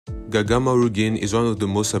Gagamaru Gin is one of the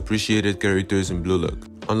most appreciated characters in Blue Lock.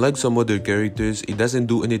 Unlike some other characters, he doesn't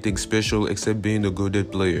do anything special except being a goated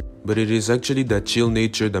player, but it is actually that chill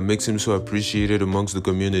nature that makes him so appreciated amongst the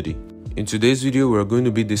community. In today's video, we are going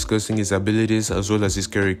to be discussing his abilities as well as his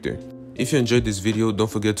character. If you enjoyed this video, don't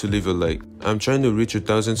forget to leave a like. I'm trying to reach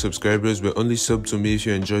 1,000 subscribers, but only sub to me if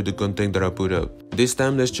you enjoyed the content that I put out. This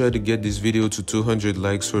time, let's try to get this video to 200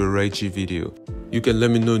 likes for a yoichi video. You can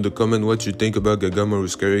let me know in the comment what you think about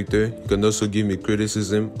Gagamaru's character. You can also give me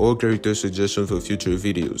criticism or character suggestions for future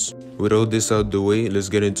videos. With all this out the way, let's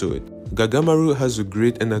get into it. Gagamaru has a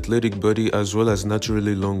great and athletic body as well as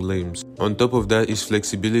naturally long limbs. On top of that, his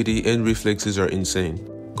flexibility and reflexes are insane.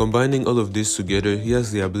 Combining all of this together, he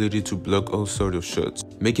has the ability to block all sorts of shots,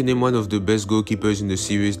 making him one of the best goalkeepers in the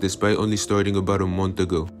series despite only starting about a month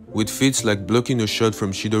ago, with feats like blocking a shot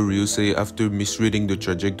from Shido Ryusei after misreading the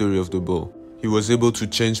trajectory of the ball. He was able to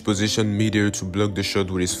change position mid-air to block the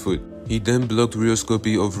shot with his foot. He then blocked Ryo's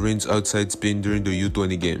copy of Rin's outside spin during the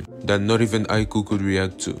U20 game, that not even Aiku could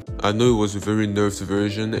react to. I know it was a very nerfed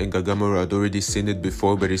version and Gagamaru had already seen it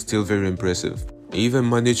before, but it's still very impressive. He even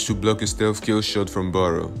managed to block a stealth kill shot from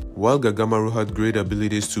Baro. While Gagamaru had great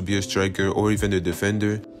abilities to be a striker or even a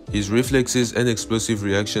defender, his reflexes and explosive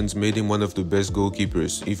reactions made him one of the best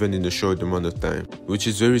goalkeepers, even in a short amount of time. Which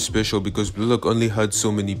is very special because Blue Lock only had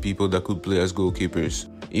so many people that could play as goalkeepers.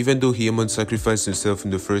 Even though Hyemon sacrificed himself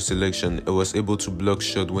in the first selection and was able to block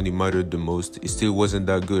shot when he mattered the most, he still wasn't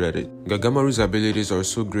that good at it. Gagamaru's abilities are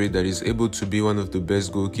so great that he's able to be one of the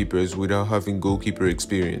best goalkeepers without having goalkeeper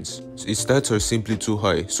experience. His stats are simply too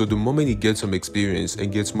high, so the moment he gets some experience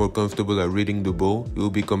and gets more comfortable at reading the ball, he will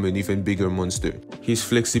become an even bigger monster. His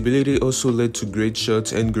flexibility also led to great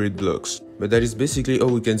shots and great blocks. But that is basically all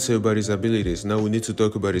we can say about his abilities. Now we need to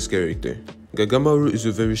talk about his character. Gagamaru is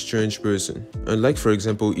a very strange person. Unlike for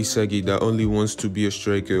example Isagi that only wants to be a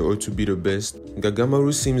striker or to be the best,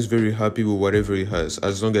 Gagamaru seems very happy with whatever he has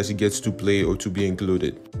as long as he gets to play or to be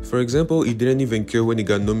included. For example, he didn't even care when he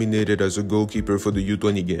got nominated as a goalkeeper for the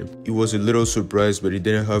U20 game. He was a little surprised, but he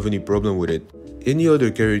didn't have any problem with it. Any other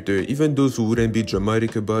character, even those who wouldn't be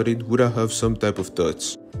dramatic about it, would have some type of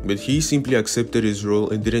thoughts. But he simply accepted his role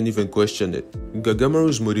and didn't even question it.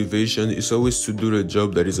 Gagamaru's motivation is always to do the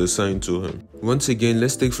job that is assigned to him. Once again,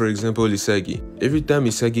 let's take for example Isagi. Every time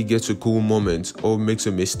Isagi gets a cool moment or makes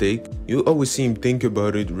a mistake, you always see him think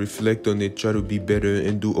about it, reflect on it, try to be better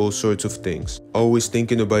and do all sorts of things. Always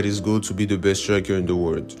thinking about his goal to be the best striker in the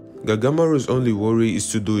world. Gagamaru's only worry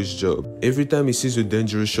is to do his job. Every time he sees a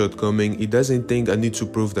dangerous shot coming, he doesn't think I need to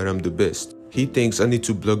prove that I'm the best. He thinks I need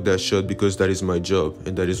to block that shot because that is my job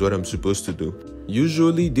and that is what I'm supposed to do.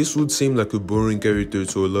 Usually, this would seem like a boring character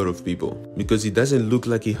to a lot of people because he doesn't look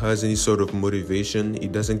like he has any sort of motivation, he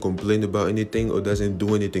doesn't complain about anything or doesn't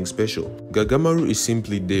do anything special. Gagamaru is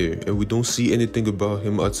simply there and we don't see anything about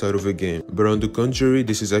him outside of a game. But on the contrary,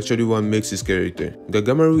 this is actually what makes his character.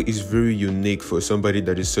 Gagamaru is very unique for somebody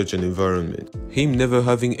that is such an environment. Him never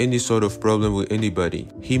having any sort of problem with anybody,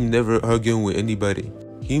 him never arguing with anybody.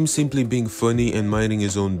 Him simply being funny and minding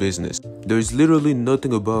his own business. There is literally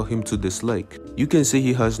nothing about him to dislike. You can say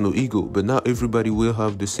he has no ego, but not everybody will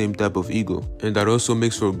have the same type of ego. And that also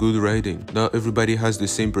makes for good writing. Not everybody has the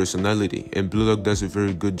same personality, and Blue Lock does a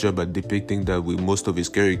very good job at depicting that with most of his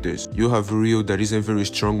characters. You have Ryo that isn't very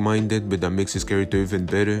strong-minded, but that makes his character even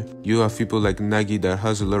better. You have people like Nagi that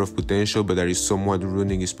has a lot of potential, but that is somewhat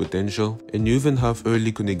ruining his potential. And you even have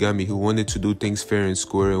early Kunigami who wanted to do things fair and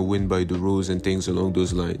square and win by the rules and things along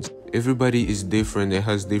those lines. Everybody is different and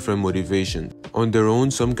has different motivation. On their own,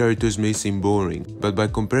 some characters may seem boring, but by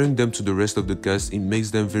comparing them to the rest of the cast, it makes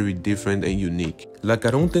them very different and unique. Like,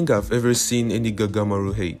 I don't think I've ever seen any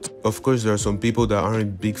Gagamaru hate. Of course, there are some people that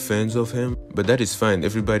aren't big fans of him, but that is fine,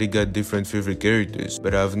 everybody got different favorite characters.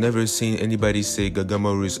 But I've never seen anybody say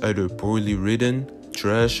Gagamaru is either poorly written,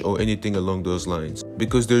 trash, or anything along those lines.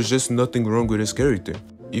 Because there's just nothing wrong with his character.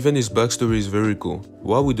 Even his backstory is very cool.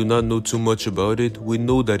 While we do not know too much about it, we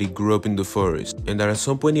know that he grew up in the forest, and that at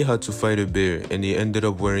some point he had to fight a bear and he ended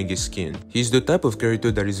up wearing his skin. He's the type of character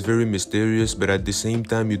that is very mysterious, but at the same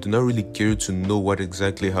time you do not really care to know what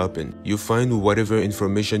exactly happened. You find whatever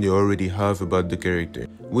information you already have about the character.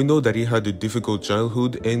 We know that he had a difficult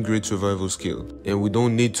childhood and great survival skill, and we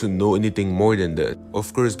don't need to know anything more than that.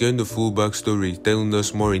 Of course, getting the full backstory, telling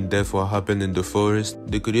us more in depth what happened in the forest,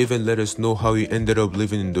 they could even let us know how he ended up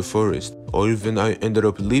living in the forest, or even I ended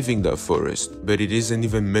up leaving that forest, but it isn't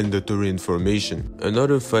even mandatory information.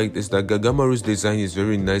 Another fact is that Gagamaru's design is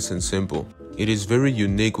very nice and simple. It is very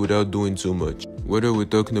unique without doing too much. whether we're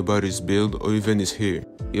talking about his build or even his hair.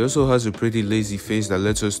 He also has a pretty lazy face that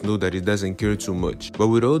lets us know that he doesn't care too much. But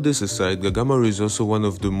with all this aside, Gagamaru is also one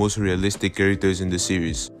of the most realistic characters in the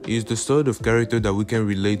series. He is the sort of character that we can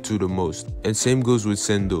relate to the most. And same goes with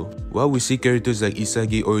Sendo. While we see characters like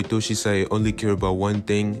Isagi or Itoshi Sae only care about one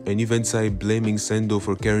thing, and even Sae blaming Sendo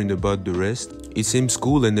for caring about the rest, it seems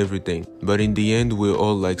cool and everything. But in the end, we're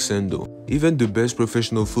all like Sendo. Even the best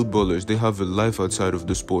professional footballers, they have a life outside of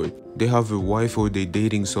the sport. They have a wife or they're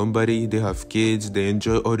dating somebody, they have kids, they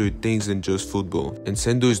enjoy other things than just football. And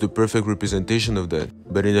Sendo is the perfect representation of that.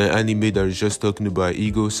 But in an anime that is just talking about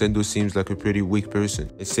ego, Sendo seems like a pretty weak person.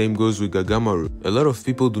 And same goes with Gagamaru. A lot of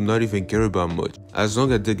people do not even care about much, as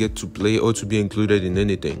long as they get to play or to be included in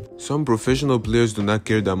anything. Some professional players do not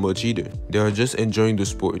care that much either. They are just enjoying the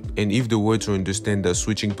sport, and if they were to understand that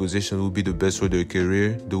switching position would be the best for their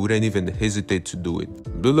career, they wouldn't even hesitate to do it.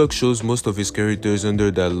 Blue Lock shows most of his characters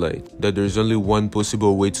under that light, that there's only one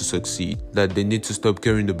possible way to succeed, that they need to stop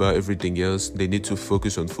caring about everything else, they need to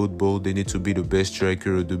focus on football, they need to be the best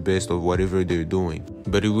striker or the best of whatever they're doing.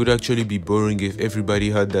 But it would actually be boring if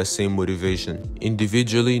everybody had that same motivation.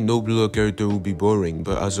 Individually, no Blue Lock character would be boring,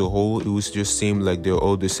 but as a whole, it would just seem like they're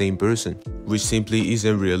all the same person, which simply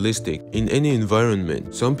isn't realistic. In any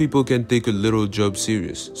environment, some people can take a little job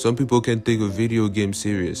serious, some people can take a video game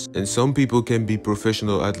serious, and some people can be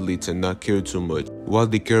professional athletes and not care too much. While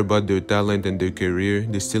they care about their talent and their career,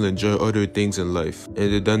 they still enjoy other things in life,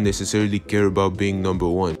 and they don't necessarily care about being number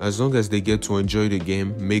one, as long as they get to enjoy the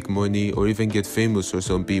game, make money, or even get famous for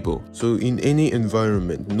some people. So in any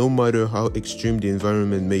environment, no matter how extreme the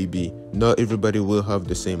environment may be, not everybody will have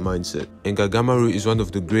the same mindset. And Gagamaru is one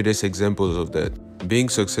of the greatest examples of that. Being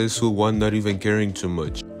successful while not even caring too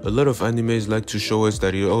much. A lot of animes like to show us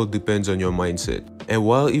that it all depends on your mindset. And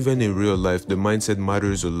while even in real life the mindset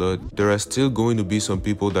matters a lot, there are still going to be some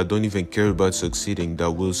people that don't even care about succeeding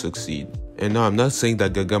that will succeed. And now I'm not saying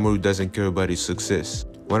that Gagamaru doesn't care about his success.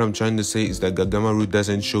 What I'm trying to say is that Gagamaru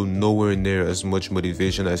doesn't show nowhere near as much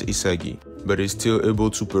motivation as Isagi, but is still able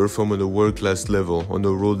to perform on a world-class level on a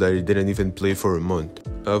role that he didn't even play for a month.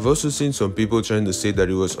 I've also seen some people trying to say that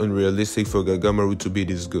it was unrealistic for Gagamaru to be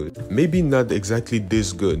this good. Maybe not exactly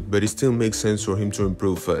this good, but it still makes sense for him to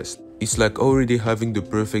improve fast. It's like already having the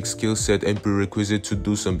perfect skill set and prerequisite to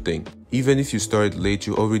do something. Even if you start late,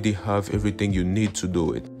 you already have everything you need to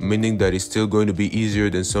do it, meaning that it's still going to be easier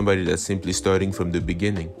than somebody that's simply starting from the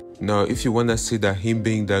beginning. Now, if you wanna say that him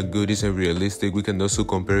being that good isn't realistic, we can also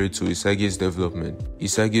compare it to Isagi's development.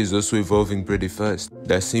 Isagi is also evolving pretty fast.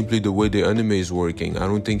 That's simply the way the anime is working. I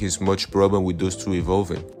don't think it's much problem with those two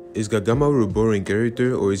evolving. Is Gagamaru a boring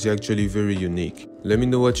character, or is he actually very unique? Let me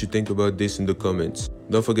know what you think about this in the comments.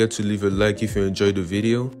 Don't forget to leave a like if you enjoyed the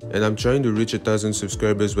video, and I'm trying to reach 1,000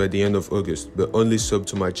 subscribers by the end of August, but only sub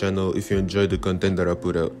to my channel if you enjoyed the content that I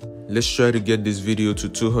put out. Let's try to get this video to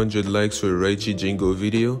 200 likes for a Yoichi Jingo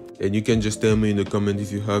video, and you can just tell me in the comment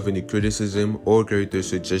if you have any criticism or character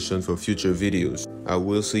suggestion for future videos. I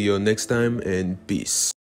will see you all next time, and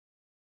peace.